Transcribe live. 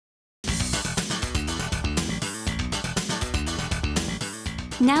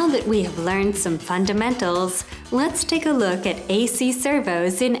Now that we have learned some fundamentals, let's take a look at AC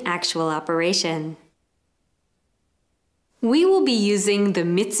servos in actual operation. We will be using the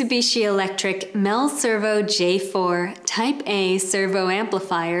Mitsubishi Electric MEL Servo J4 Type A servo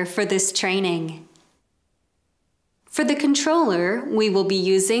amplifier for this training. For the controller, we will be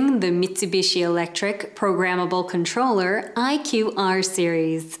using the Mitsubishi Electric Programmable Controller IQR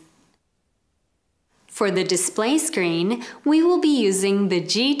series. For the display screen, we will be using the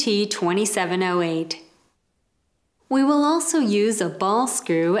GT2708. We will also use a ball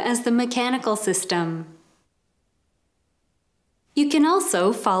screw as the mechanical system. You can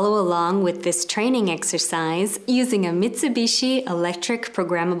also follow along with this training exercise using a Mitsubishi Electric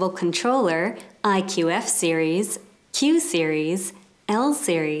Programmable Controller IQF series, Q series, L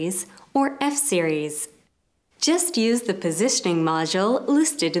series, or F series. Just use the positioning module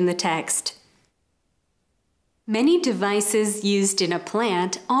listed in the text. Many devices used in a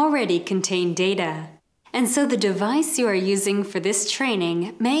plant already contain data, and so the device you are using for this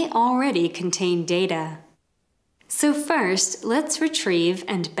training may already contain data. So first, let's retrieve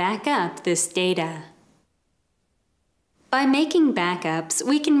and back up this data. By making backups,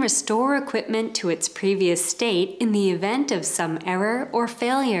 we can restore equipment to its previous state in the event of some error or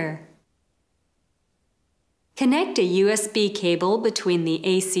failure. Connect a USB cable between the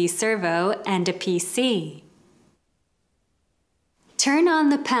AC servo and a PC. Turn on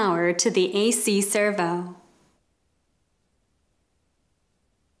the power to the AC servo.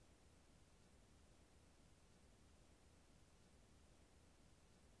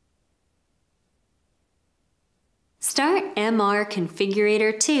 Start MR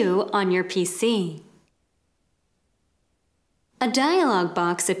Configurator2 on your PC. A dialog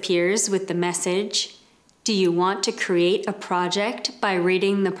box appears with the message, "Do you want to create a project by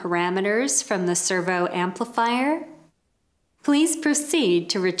reading the parameters from the servo amplifier?" Please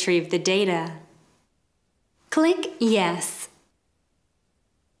proceed to retrieve the data. Click Yes.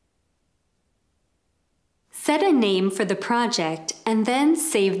 Set a name for the project and then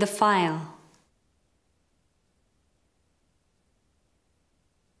save the file.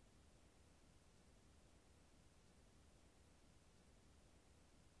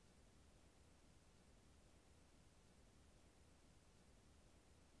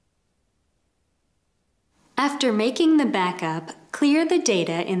 After making the backup, clear the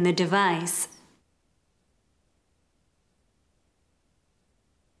data in the device.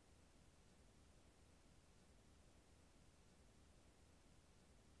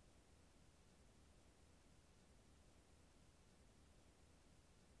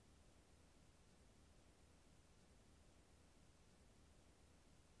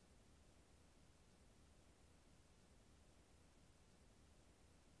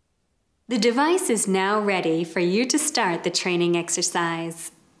 The device is now ready for you to start the training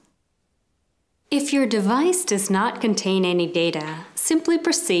exercise. If your device does not contain any data, simply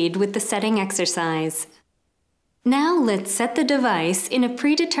proceed with the setting exercise. Now let's set the device in a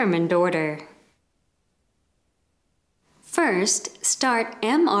predetermined order. First, start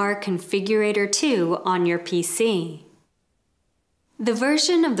MR Configurator2 on your PC. The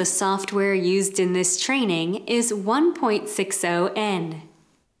version of the software used in this training is 1.60N.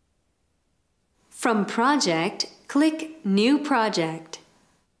 From Project, click New Project.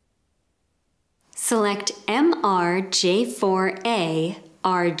 Select MR-J4A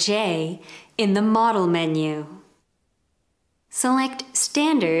RJ in the Model menu. Select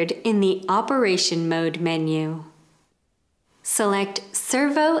Standard in the Operation Mode menu. Select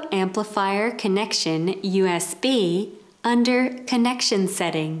Servo Amplifier Connection USB under Connection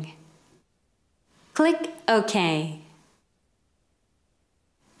Setting. Click OK.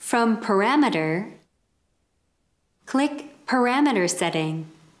 From Parameter, click Parameter Setting.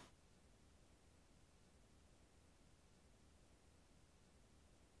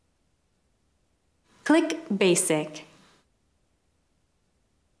 Click Basic.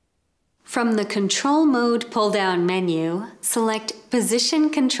 From the Control Mode pull-down menu, select Position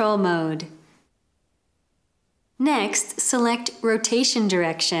Control Mode. Next, select Rotation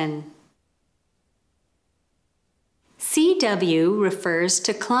Direction. CW refers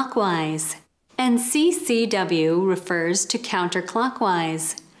to clockwise, and CCW refers to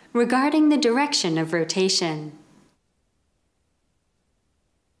counterclockwise, regarding the direction of rotation.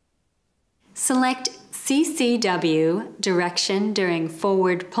 Select CCW, direction during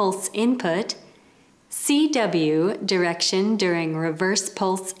forward pulse input, CW, direction during reverse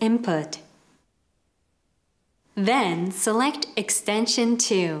pulse input. Then select Extension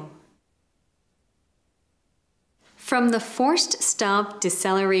 2. From the Forced Stop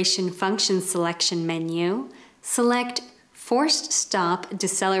Deceleration Function Selection menu, select Forced stop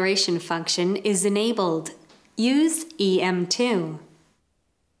deceleration function is enabled. Use EM2.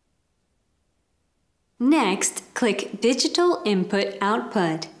 Next, click Digital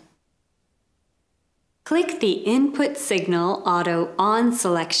Input/Output. Click the Input Signal Auto On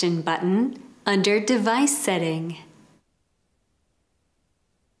selection button under Device Setting.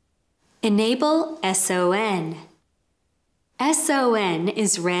 Enable SON. SON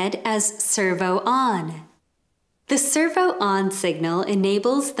is read as Servo On. The Servo On signal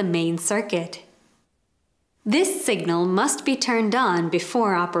enables the main circuit. This signal must be turned on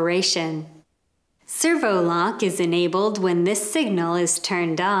before operation. Servo lock is enabled when this signal is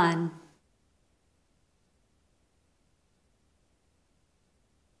turned on.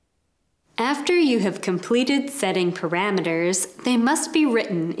 After you have completed setting parameters, they must be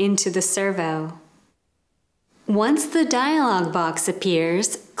written into the servo. Once the dialog box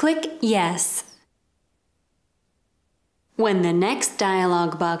appears, click Yes. When the next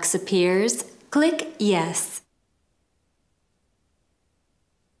dialog box appears, click Yes.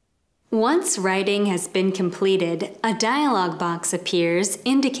 Once writing has been completed, a dialog box appears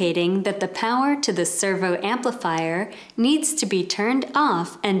indicating that the power to the servo amplifier needs to be turned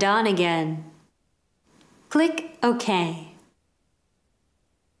off and on again. Click OK.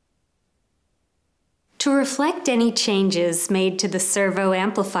 To reflect any changes made to the servo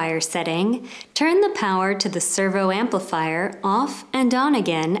amplifier setting, turn the power to the servo amplifier off and on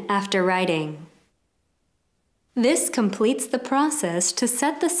again after writing. This completes the process to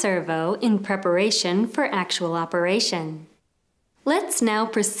set the servo in preparation for actual operation. Let's now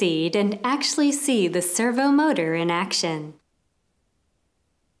proceed and actually see the servo motor in action.